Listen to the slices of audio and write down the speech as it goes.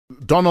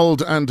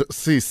Donald and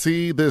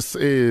CC, this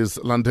is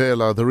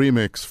Landela, the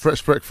remix.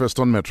 Fresh Breakfast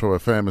on Metro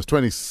FM.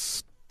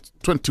 It's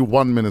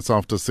 21 minutes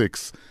after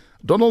 6.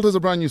 Donald has a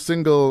brand new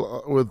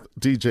single with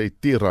DJ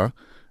Tira.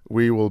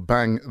 We will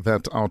bang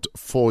that out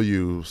for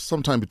you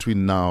sometime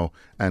between now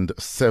and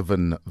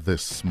 7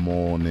 this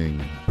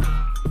morning.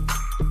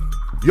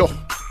 Yo,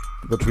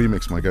 that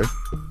remix, my guy.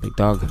 Big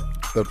dog.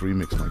 That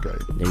remix, my guy.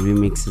 The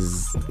remix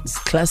is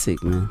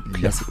classic, man.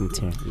 Classic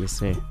material. Yes,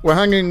 sir. We're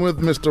hanging with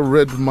Mr.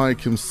 Red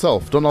Mike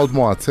himself, Donald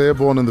Moate,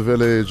 born in the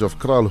village of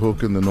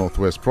Kralhoek in the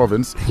Northwest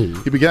Province.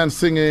 He began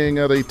singing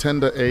at a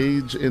tender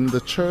age in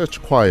the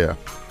church choir.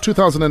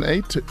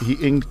 2008, he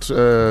inked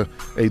a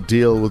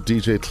deal with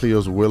DJ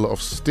Cleo's Will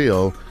of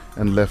Steel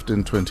and left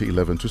in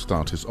 2011 to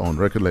start his own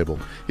record label.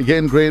 He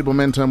gained great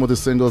momentum with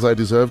his singles I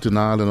Deserve,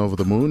 Denial and Over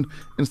the Moon,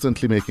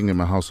 instantly making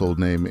him a household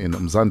name in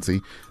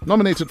Mzansi.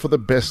 Nominated for the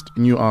Best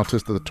New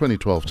Artist at the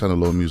 2012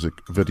 Channel O Music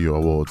Video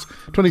Awards.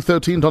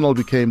 2013, Donald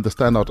became the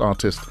standout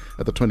artist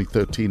at the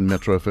 2013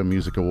 Metro FM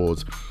Music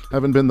Awards,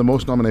 having been the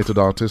most nominated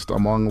artist,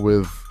 among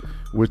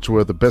which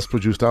were the Best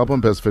Produced Album,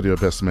 Best Video,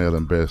 Best Male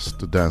and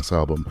Best Dance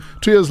Album.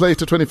 2 years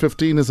later,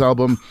 2015, his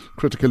album,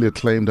 critically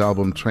acclaimed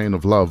album Train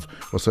of Love,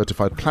 was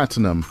certified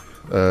platinum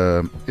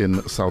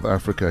in South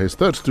Africa. His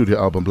third studio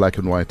album, Black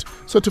and White,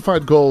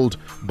 certified gold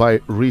by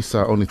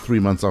RISA only 3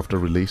 months after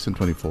release in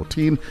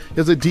 2014. He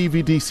has a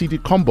DVD-CD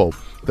combo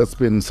that's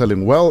been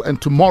selling well,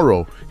 and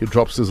tomorrow he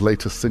drops his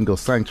latest single,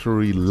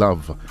 Sanctuary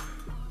Love.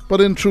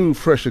 But in true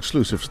fresh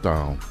exclusive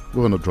style,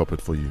 we're going to drop it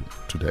for you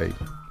today.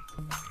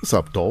 What's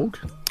up, dog?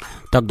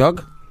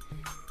 Dog.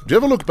 Do you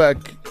ever look back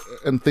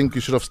and think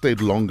you should have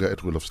stayed longer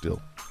at Will of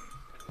Steel?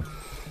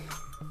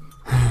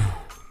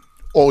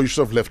 Or you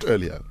should have left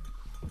earlier,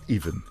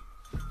 even?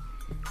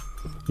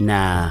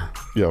 Nah.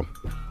 Yeah.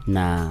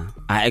 Nah.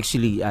 I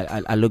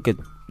look at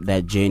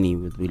that journey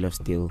with Will of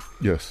Steel.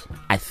 Yes.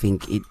 I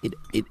think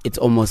it's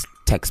almost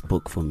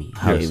textbook for me,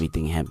 how Yes.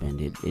 everything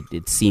happened.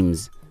 It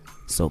seems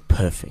so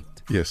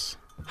perfect. Yes.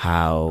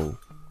 How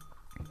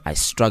I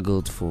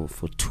struggled for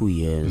 2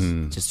 years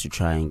just to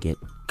try and get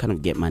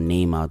my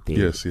name out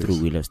there through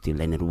Will of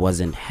Steel, and it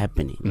wasn't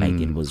happening. Like,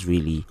 it was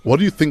really. What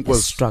do you think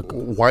was struggle?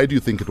 Why do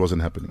you think it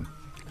wasn't happening?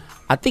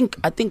 I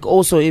think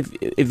also if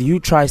you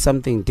try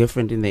something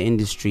different in the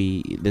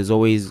industry, there's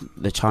always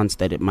the chance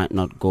that it might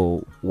not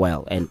go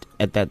well. And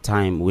at that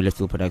time, Will of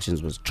Steel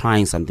Productions was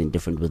trying something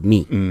different with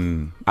me.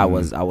 I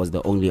was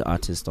the only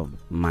artist of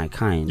my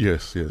kind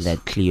that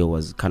Cleo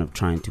was kind of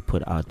trying to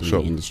put out in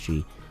the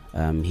industry.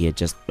 He had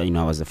just, I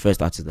was the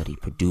first artist that he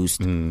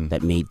produced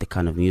that made the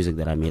kind of music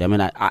that I made. I mean,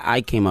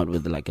 I came out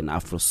with like an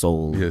Afro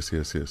soul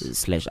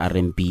slash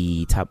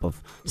R&B type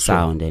of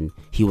sound, and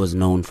he was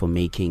known for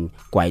making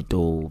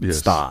Kwaito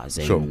stars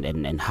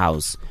and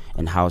house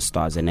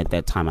stars. And at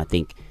that time, I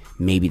think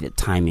maybe the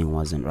timing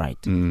wasn't right.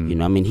 I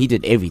mean, he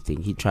did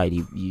everything. He tried.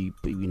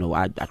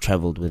 I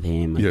traveled with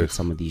him. I did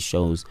some of these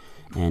shows,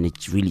 and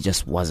it really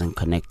just wasn't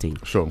connecting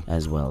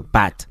as well.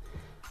 But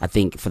I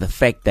think for the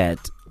fact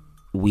that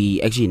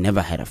we actually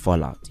never had a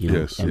fallout,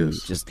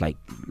 just like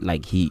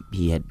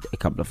he had a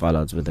couple of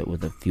fallouts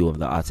with a few of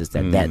the artists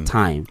at that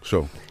time.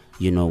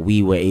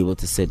 We were able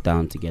to sit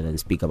down together and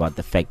speak about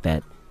the fact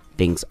that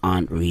things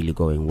aren't really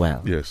going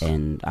well.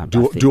 And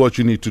do what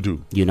you need to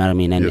do. You know what I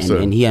mean?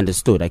 And he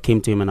understood. I came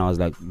to him and I was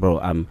like, bro,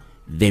 I'm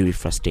very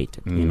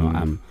frustrated.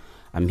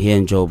 I'm here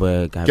in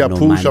Joburg. I have no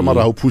money.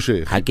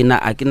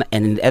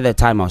 And at that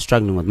time, I was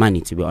struggling with money,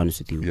 to be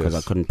honest with you, because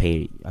I couldn't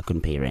pay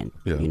rent.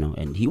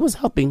 And he was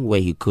helping where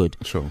he could.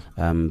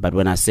 But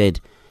when I said,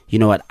 you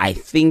know what, I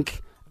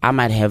think I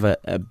might have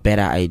a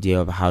better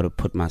idea of how to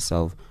put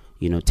myself,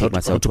 take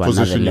myself to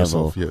another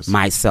level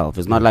myself.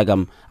 It's not like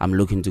I'm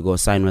looking to go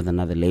sign with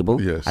another label.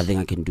 I think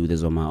I can do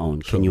this on my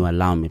own. Can you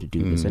allow me to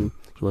do this? And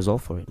he was all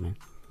for it, man.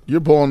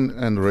 You're born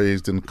and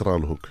raised in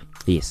Kralhoek.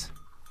 Yes.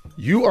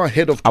 You are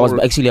head of... I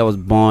was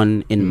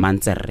born in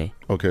Manserre,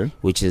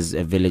 which is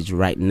a village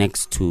right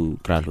next to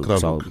Kralhoek.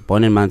 So I was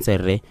born in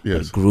Manserre,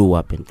 but grew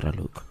up in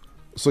Kralhoek.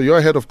 So you're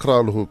head of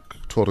Kralhoek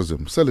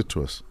Tourism. Sell it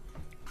to us.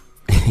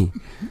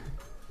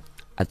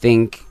 I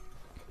think...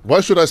 Why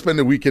should I spend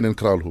a weekend in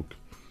Kralhoek?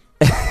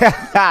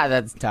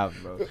 That's tough,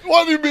 bro.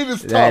 What do you mean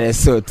it's tough? That is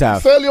so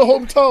tough. Sell your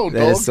hometown,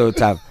 That is so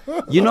tough.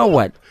 You know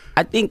what?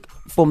 I think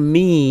for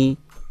me,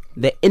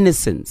 the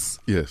innocence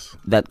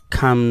that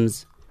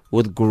comes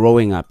with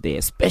growing up there,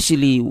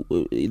 especially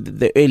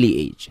the early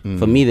age.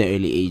 For me, the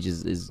early age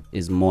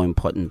is more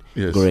important,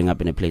 growing up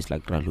in a place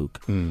like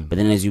Kralhoek. But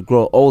then as you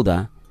grow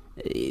older,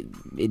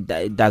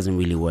 it doesn't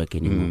really work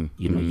anymore.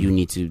 You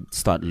need to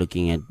start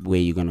looking at where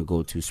you're going to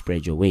go to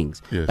spread your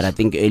wings. But I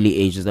think early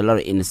age, there's a lot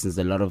of innocence,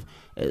 a lot of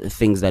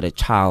things that a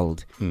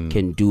child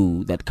can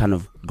do that kind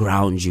of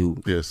ground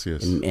you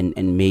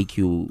and make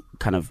you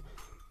kind of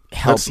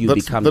help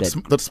become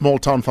that small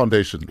town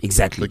foundation.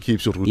 Exactly. That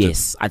keeps you rooted.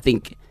 Yes,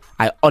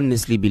 I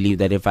honestly believe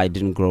that if I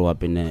didn't grow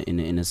up in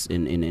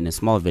a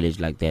small village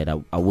like that,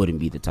 I wouldn't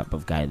be the type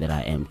of guy that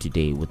I am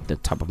today, with the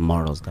type of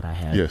morals that I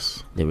have,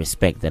 the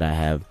respect that I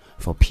have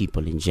for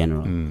people in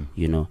general.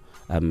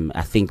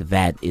 I think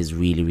that is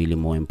really, really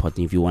more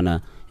important. If you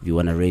wanna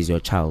raise your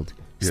child,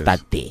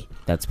 start there.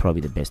 That's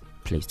probably the best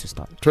place to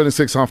start.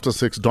 26 after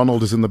 6,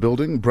 Donald is in the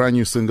building. Brand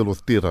new single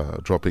with Tira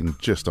dropping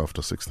just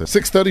after 6:30.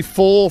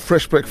 6:34,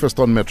 Fresh Breakfast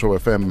on Metro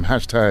FM.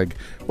 Hashtag,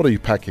 what are you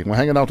packing? We're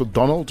hanging out with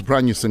Donald.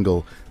 Brand new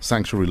single,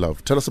 Sanctuary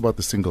Love. Tell us about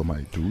the single,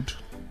 my dude.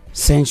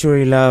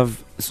 Sanctuary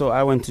Love. So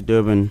I went to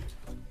Durban,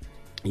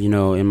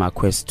 in my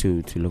quest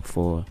to look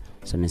for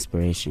some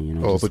inspiration,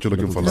 but you're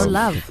looking for No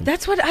love. love.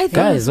 That's what I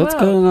thought. Guys, what's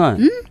going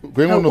on?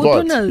 Going on with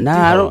what?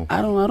 Nah,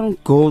 I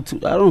don't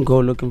go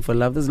looking for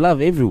love. There's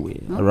love everywhere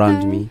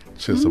around me.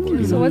 Cheers, So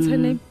what's her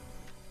name?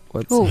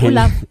 What's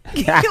Love.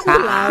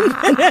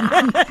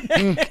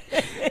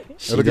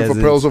 You're looking for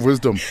pearls of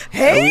wisdom.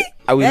 Hey,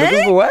 Are we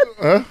looking for what?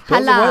 Huh?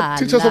 Pearls of what?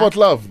 Teach us about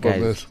love.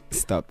 Guys,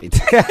 stop it.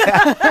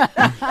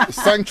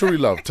 Sanctuary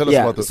Love. Tell us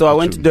about this. So I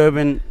went to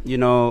Durban.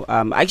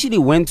 I actually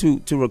went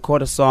to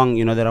record a song.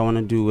 That I want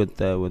to do with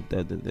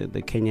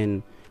the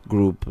Kenyan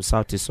group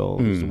Sauti Soul.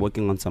 Who's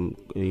working on some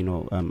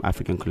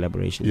African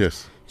collaboration.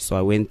 Yes. So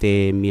I went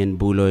there. Me and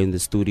Bulo in the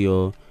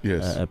studio.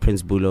 Yes.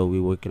 Prince Bulo. We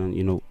were working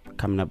on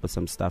coming up with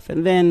some stuff,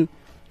 and then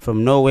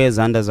from nowhere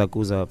Zanda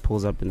Zakuza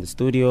pulls up in the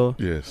studio.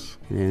 Yes.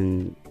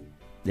 And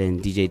then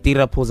DJ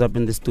Tira pulls up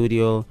in the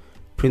studio.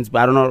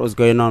 I don't know what was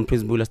going on.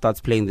 Prince Bula starts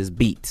playing this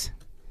beat,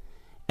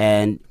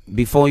 and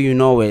before you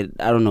know it,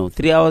 I don't know,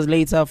 3 hours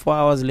later, 4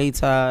 hours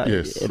later,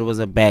 it was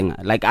a banger.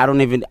 Like I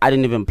didn't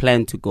even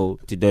plan to go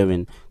to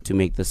Durban to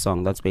make the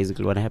song. That's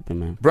basically what happened,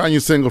 man. Brand new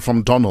single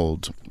from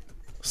Donald,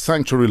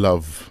 Sanctuary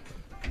Love.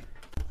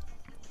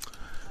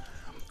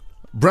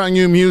 Brand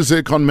new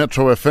music on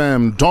Metro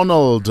FM.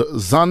 Donald,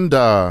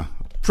 Zanda,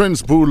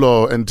 Prince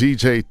Bulo and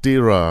DJ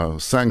Tira,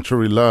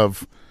 Sanctuary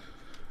Love.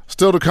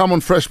 Still to come on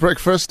Fresh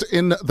Breakfast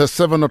in the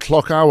 7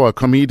 o'clock hour,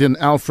 comedian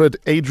Alfred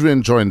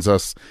Adrian joins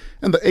us.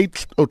 In the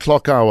 8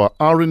 o'clock hour,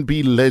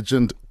 R&B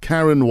legend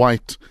Karen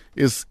White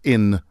is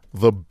in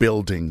the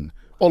building.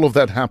 All of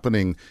that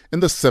happening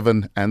in the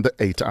 7 and the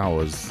 8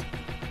 hours.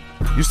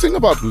 You sing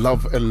about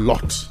love a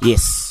lot.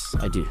 Yes,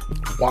 I do.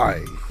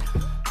 Why?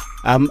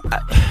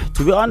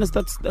 To be honest,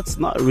 that's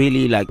not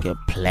really like a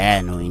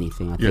plan or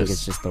anything. I think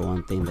it's just the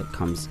one thing that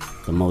comes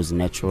the most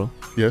natural.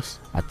 Yes.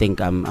 I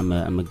think I'm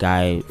a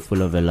guy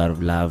full of a lot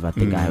of love. I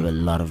think I have a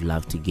lot of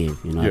love to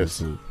give. You know what I'm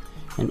saying?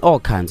 And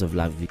all kinds of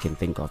love you can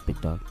think of, big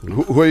dog.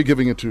 Who are you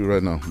giving it to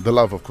right now? The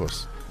love, of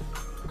course.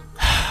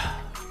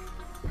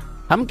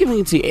 I'm giving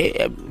it to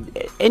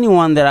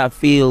anyone that I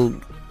feel,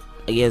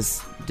 I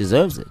guess,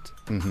 deserves it.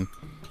 Mm-hmm.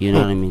 You know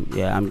what I mean?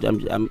 Yeah,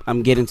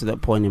 I'm getting to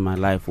that point in my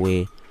life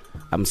where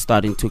I'm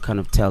starting to kind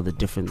of tell the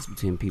difference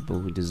between people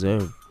who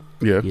deserve,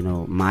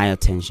 my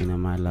attention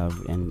and my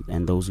love,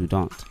 and those who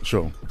don't.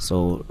 Sure.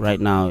 So right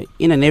now,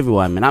 in and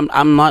everyone, man,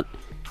 I'm not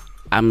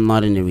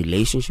in a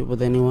relationship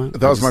with anyone.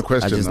 That was my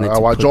question.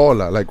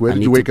 Where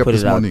did you wake up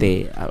this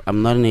morning?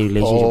 I'm not in a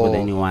relationship with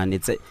anyone.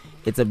 It's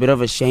a bit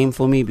of a shame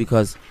for me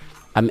because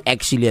I'm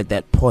actually at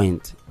that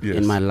point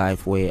in my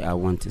life where I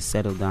want to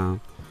settle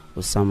down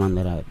with someone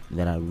that I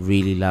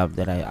really love,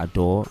 that I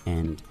adore,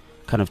 and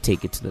kind of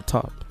take it to the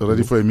top.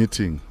 Ready for a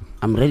meeting?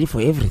 I'm ready for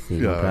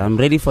everything. Yeah. I'm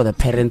ready for the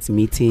parents'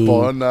 meeting.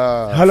 How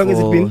long has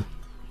it been?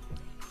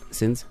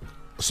 Since?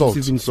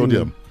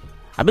 Sodium.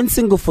 I've been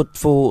single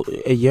for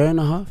a year and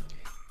a half.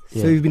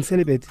 So you've been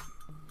celibate?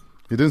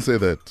 You didn't say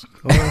that.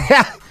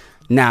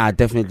 Nah, I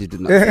definitely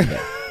did not say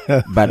that.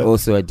 But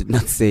also I did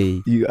not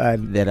say you are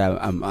that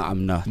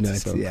I'm not.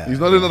 So. Yeah. He's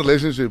not in a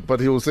relationship, but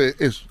he will say,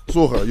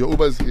 Soha, your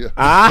Uber is here.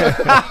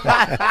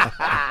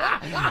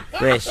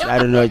 Fresh. I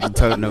don't know what you're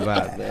talking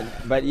about, man.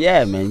 But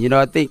yeah, man,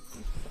 I think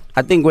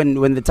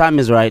when the time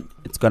is right,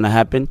 it's gonna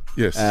happen.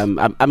 Yes.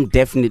 I'm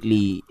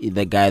definitely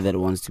the guy that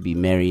wants to be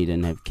married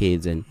and have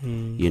kids and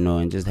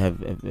and just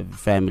have a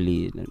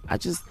family.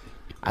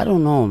 I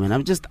don't know, man.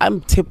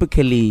 I'm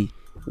typically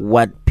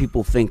what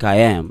people think I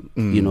am,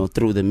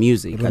 through the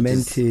music.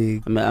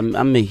 Romantic.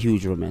 I'm a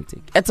huge romantic.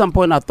 At some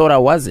point, I thought I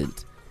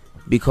wasn't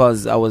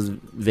because I was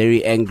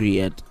very angry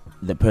at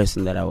the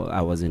person that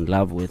I was in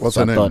love with. What's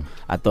her name?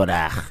 I thought,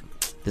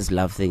 this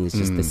love thing is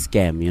just a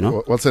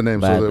scam, What's her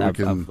name? But so that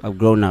we can I've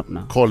grown up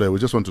now. Call her. We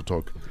just want to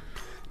talk.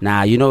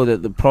 Nah,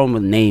 the problem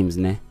with names,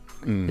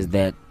 is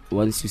that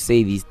once you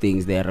say these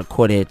things, they're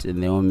recorded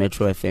and they're on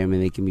Metro FM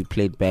and they can be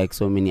played back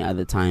so many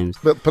other times.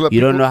 But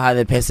you don't know how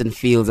the person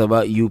feels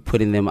about you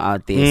putting them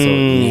out there.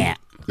 So,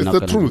 it's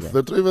the truth.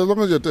 As long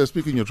as you're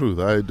speaking your truth,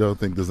 I don't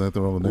think there's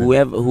nothing wrong with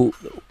that.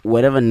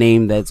 Whatever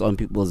name that's on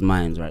people's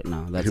minds right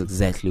now, that's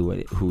exactly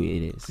who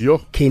it is. Yo.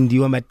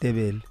 Kendiwa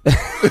Matebel.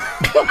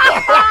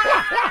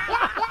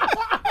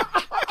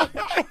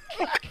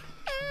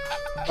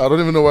 I don't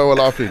even know why we're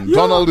laughing.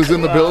 Donald is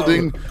in the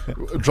building,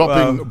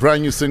 dropping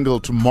brand new single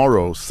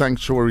tomorrow,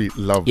 Sanctuary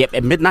Love. Yep,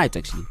 at midnight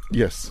actually.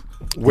 Yes.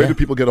 Where do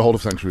people get a hold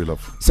of Sanctuary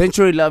Love?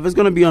 Sanctuary Love is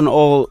going to be on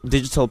all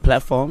digital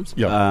platforms.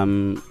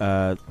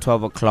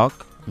 12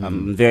 o'clock.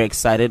 I'm very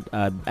excited.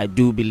 I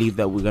do believe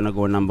that we're going to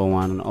go number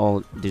one on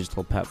all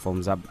digital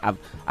platforms.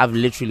 I've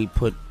literally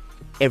put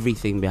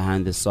everything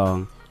behind this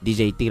song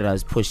DJ Tira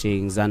is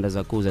pushing, Xander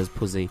Zakuza is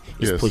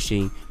Yes.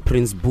 pushing,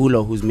 Prince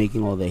Bulo, who's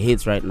making all the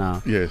hits right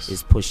now, Yes.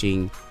 is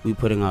pushing. We're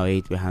putting our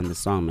weight behind the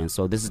song, man.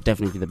 So this is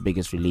definitely the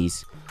biggest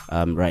release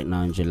right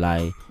now in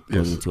July,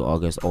 going Yes. into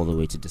August, all the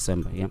way to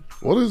December. Yeah.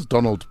 What is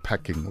Donald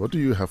packing? What do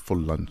you have for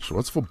lunch?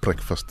 What's for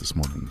breakfast this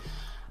morning?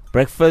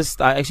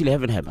 Breakfast, I actually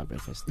haven't had my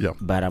breakfast. Yeah.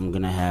 But I'm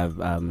gonna have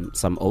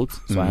some oats.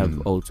 So I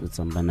have oats with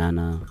some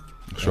banana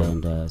Sure.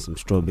 and some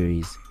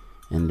strawberries.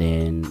 And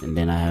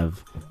then I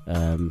have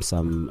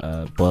some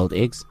boiled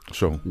eggs.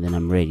 Sure. And then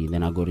I'm ready.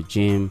 Then I go to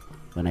gym.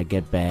 When I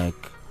get back,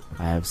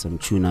 I have some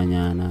tuna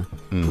nyana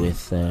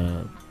with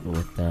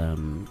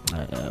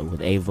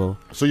Avo.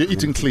 So you're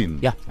eating clean?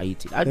 Yeah, I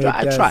eat it. I It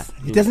try.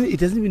 does- It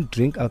doesn't even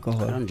drink I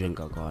alcohol. don't drink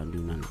alcohol. I do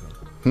none of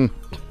that.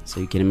 So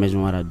you can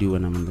imagine what I do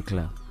when I'm in the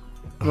club.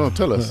 No,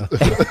 tell us.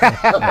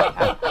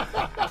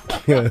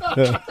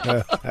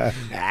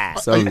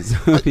 So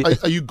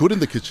Are you good in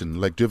the kitchen?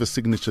 Like, do you have a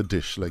signature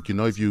dish? Like,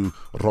 if you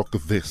rock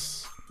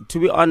this. to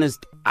be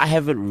honest, I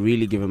haven't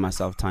really given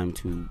myself time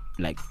to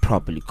like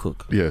properly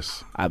cook.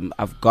 Yes.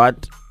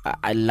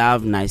 I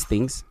love nice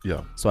things.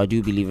 Yeah. So I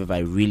do believe if I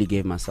really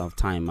gave myself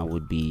time, I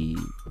would be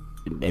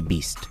a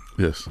beast.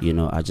 Yes.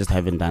 I just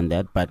haven't done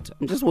that, but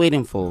I'm just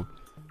waiting for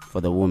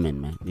the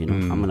woman, man.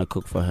 I'm gonna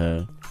cook for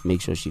her,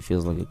 make sure she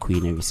feels like a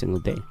queen every single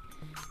day.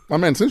 My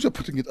man, since you're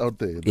putting it out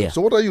there, Yeah.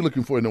 so what are you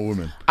looking for in a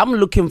woman? I'm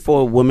looking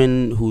for a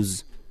woman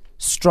who's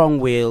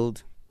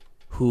strong-willed,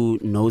 who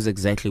knows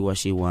exactly what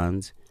she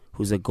wants,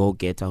 who's a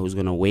go-getter, who's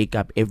gonna wake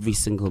up every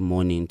single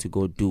morning to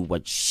go do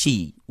what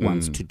she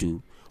wants to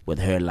do with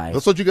her life.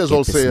 That's what you guys Get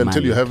all this say until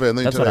money. you have her, and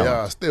then you That's tell her, what I yeah,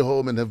 want. stay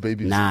home and have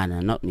babies. Nah,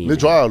 not me. Le man.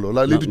 jwalo,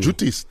 like Not lady me.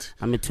 jutist.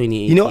 I'm a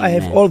 28. I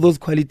have all those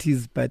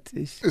qualities, but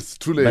It's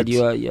too late. But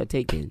you're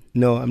taken.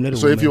 no, I'm not a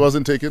So woman. if he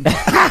wasn't taken, I'm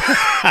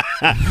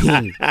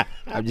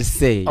just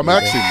saying. I'm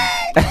asking.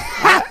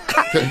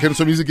 Can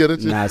some music get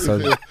it? Nah,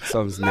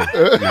 songs nah.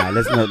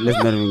 Let's not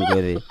even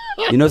go there.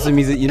 Some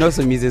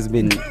music has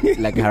been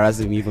like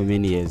harassing me for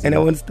many years. and I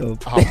won't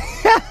stop.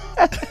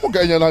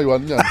 Okay, yeah, now you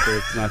want, yeah.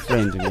 It's my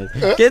friend, man.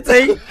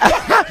 Getting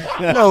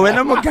no, when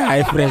I'm a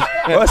guy, friend.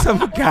 Once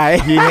I'm a guy,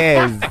 He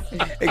has.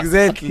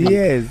 exactly.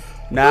 Yes.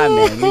 Nah,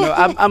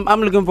 man.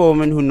 I'm looking for a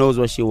woman who knows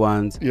what she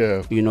wants.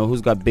 Yeah.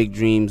 Who's got big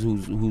dreams.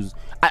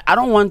 I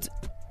don't want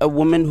a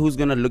woman who's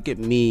gonna look at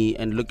me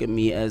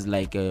as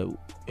like a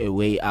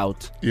way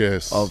out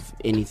Yes. of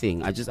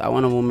anything. I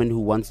want a woman who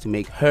wants to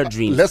make her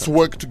dreams. Let's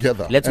work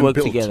together. Let's and work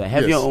build. together.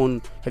 Have Yes.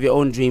 your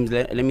own dreams.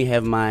 Let me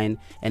have mine,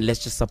 and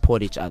let's just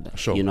support each other.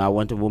 Sure. I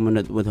want a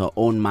woman with her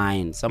own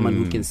mind, someone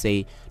who can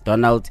say,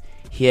 Donald,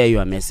 here you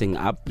are messing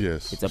up.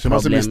 Yes. It's a She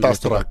mustn't problem. be Let's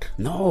talk starstruck. about-"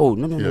 No.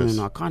 Yes.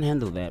 I can't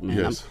handle that, man.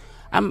 Yes.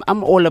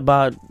 I'm all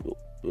about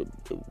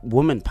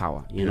woman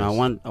power. I Yes.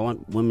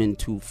 want women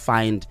to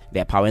find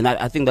their power, and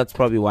I think that's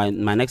probably why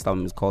my next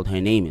album is called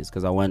Her Name Is,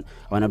 because I want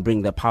to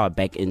bring the power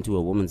back into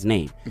a woman's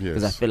name.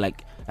 Because I Yes. feel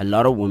like a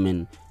lot of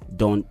women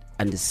don't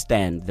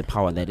understand the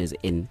power that is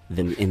in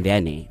them, in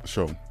their name.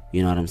 Sure.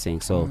 You know what I'm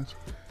saying? So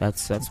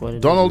that's what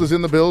it Donald is. is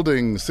in the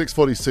building,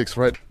 646,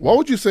 right? What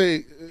would you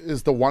say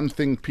is the one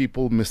thing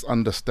people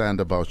misunderstand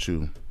about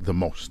you the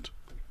most?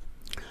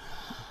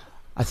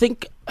 I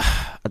think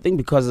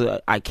because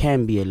I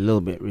can be a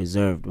little bit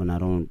reserved when I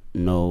don't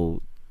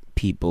know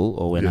people,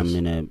 or when Yes.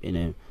 I'm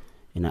in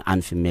an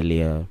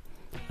unfamiliar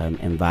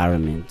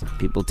environment.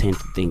 People tend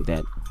to think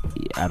that,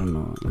 I don't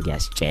know,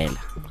 gas jail.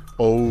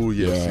 Oh,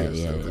 yes, Yeah, yes.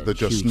 yeah. They're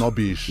just Huge.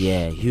 snobbish.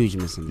 Yeah, huge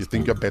misunderstanding. You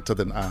think you're better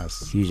than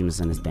us. Huge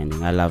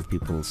misunderstanding. I love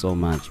people so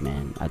much,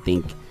 man. I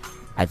think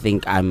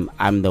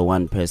I'm the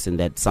one person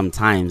that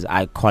sometimes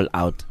I call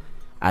out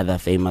other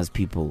famous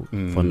people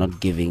for not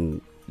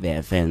giving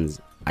their fans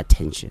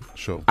attention.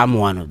 Sure. I'm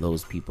one of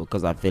those people,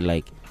 because I feel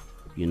like,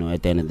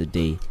 at the end of the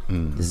day,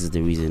 this is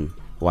the reason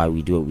why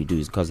we do what we do,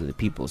 is because of the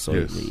people. So,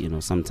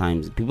 Yes.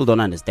 sometimes people don't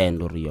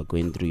understand, or you're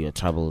going through your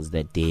troubles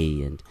that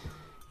day, and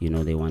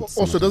they want.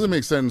 Also, does it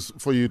make sense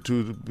for you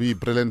to be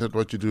brilliant at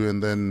what you do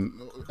and then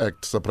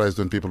act surprised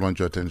when people want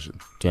your attention?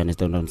 Do you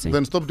understand what I'm saying?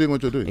 Then stop doing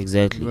what you're doing.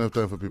 Exactly. You don't have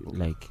time for people.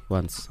 Like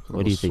once.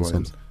 What do you think,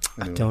 Swine. Soms?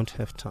 I Anyway. don't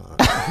have time.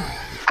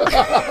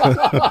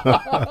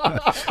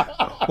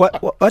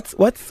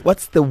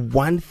 What's the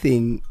one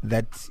thing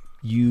that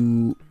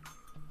you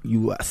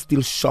are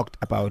still shocked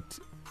about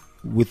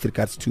with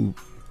regards to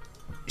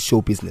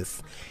show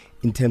business,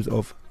 in terms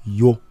of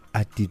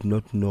I did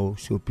not know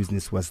show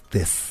business was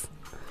this?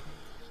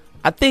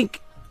 I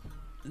think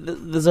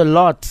there's a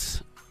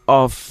lot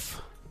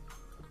of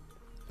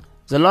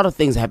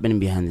things happening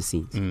behind the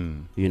scenes,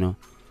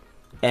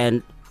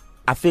 and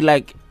I feel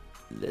like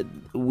there's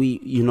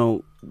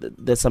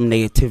some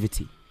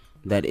negativity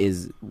that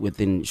is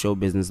within show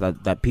business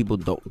that people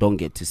don't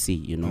get to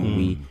see.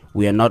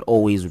 We are not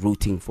always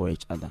rooting for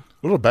each other.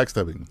 A little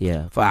backstabbing.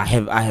 Yeah, I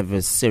have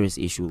a serious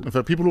issue. In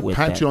fact, people who with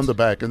pat you that. on the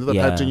back and they're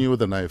Yeah. patting you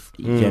with a knife.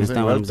 You understand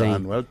Saying, what I'm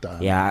saying? Well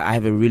done. Yeah, I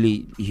have a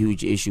really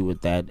huge issue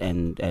with that,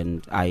 and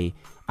I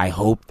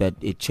hope that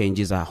it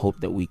changes. I hope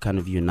that we kind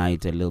of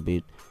unite a little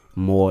bit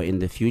more in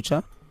the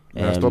future,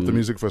 Stop the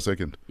music for a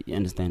second. You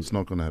understand? It's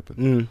not going to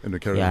happen. And we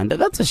carry Yeah, on.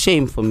 and that's a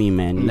shame for me,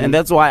 man. And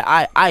that's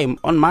why I'm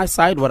on my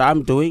side. What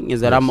I'm doing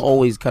is that I'm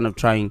always kind of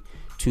trying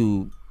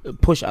to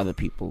push other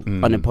people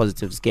on a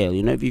positive scale.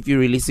 You know, if you're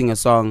releasing a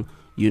song,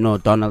 you know,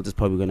 Donald is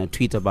probably going to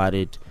tweet about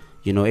it.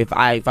 You know, if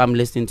I'm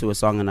listening to a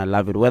song and I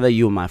love it, whether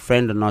you're my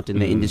friend or not in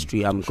the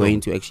industry, I'm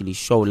going to actually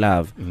show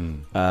love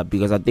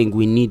because I think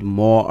we need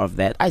more of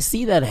that. I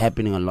see that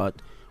happening a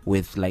lot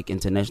with like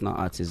international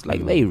artists.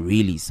 Like they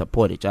really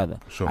support each other.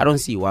 I don't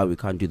see why we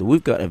can't do that.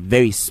 We've got a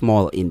very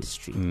small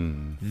industry,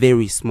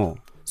 very small.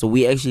 So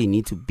we actually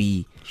need to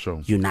be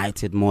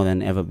united more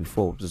than ever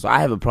before. So I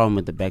have a problem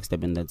with the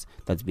backstabbing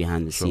that's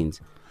behind the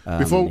scenes.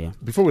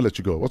 Before we let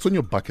you go, what's on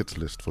your bucket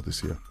list for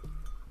this year?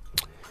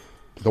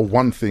 The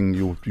one thing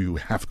you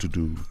have to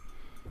do.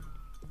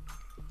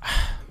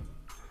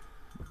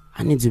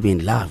 I need to be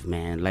in love,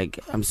 man. Like,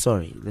 I'm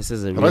sorry. This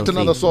is a real Write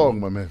another thing. song,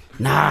 my man.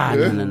 Nah,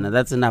 no.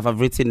 That's enough. I've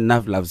written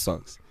enough love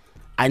songs.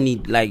 I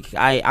need, like,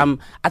 I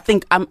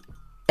think I'm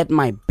at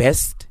my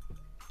best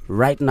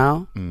right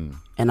now,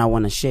 and I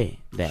want to share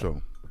that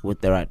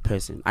with the right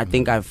person. I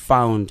think I've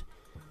found,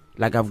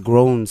 like, I've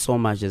grown so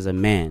much as a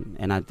man,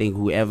 and I think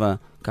whoever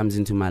comes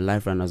into my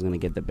life right now is going to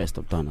get the best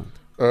of Donald.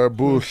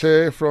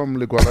 Buhle from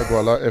Ligwala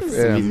Gwala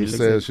FM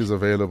says she's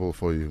available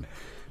for you.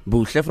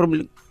 Buhle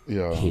from...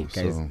 Yeah, Hey,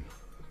 guys. so...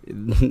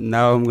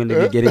 Now I'm going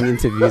to be getting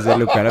interviews at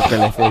Ligwala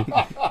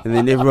FM, and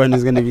then everyone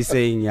is going to be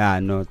saying, yeah,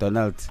 no,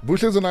 Donald.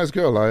 Bushle's a nice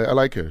girl. I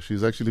like her.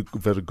 She's actually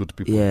very good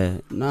people. Yeah.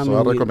 No, So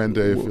I recommend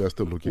her if you are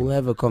still looking. We'll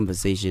have a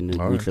conversation with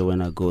Buhle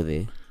when I go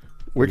there.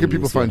 Where can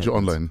people find you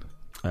online?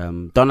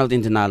 Donald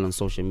in denial on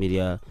social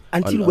media.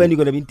 Until when you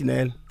going to be in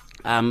denial?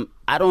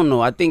 I don't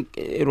know. I think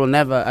it will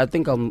never. I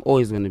think I'm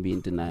always going to be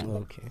in denial.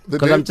 Okay.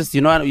 Because I'm just,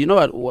 you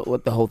know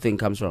what the whole thing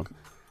comes from.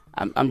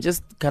 I'm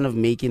just kind of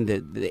making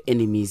the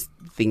enemies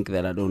think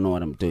that I don't know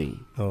what I'm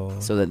doing,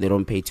 so that they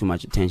don't pay too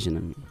much attention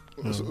to me.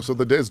 So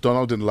the day it's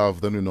Donald in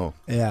love, then we know.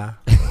 Yeah.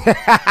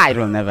 It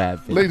will never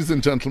happen. Ladies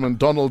and gentlemen,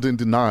 Donald in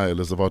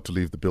denial is about to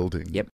leave the building. Yep.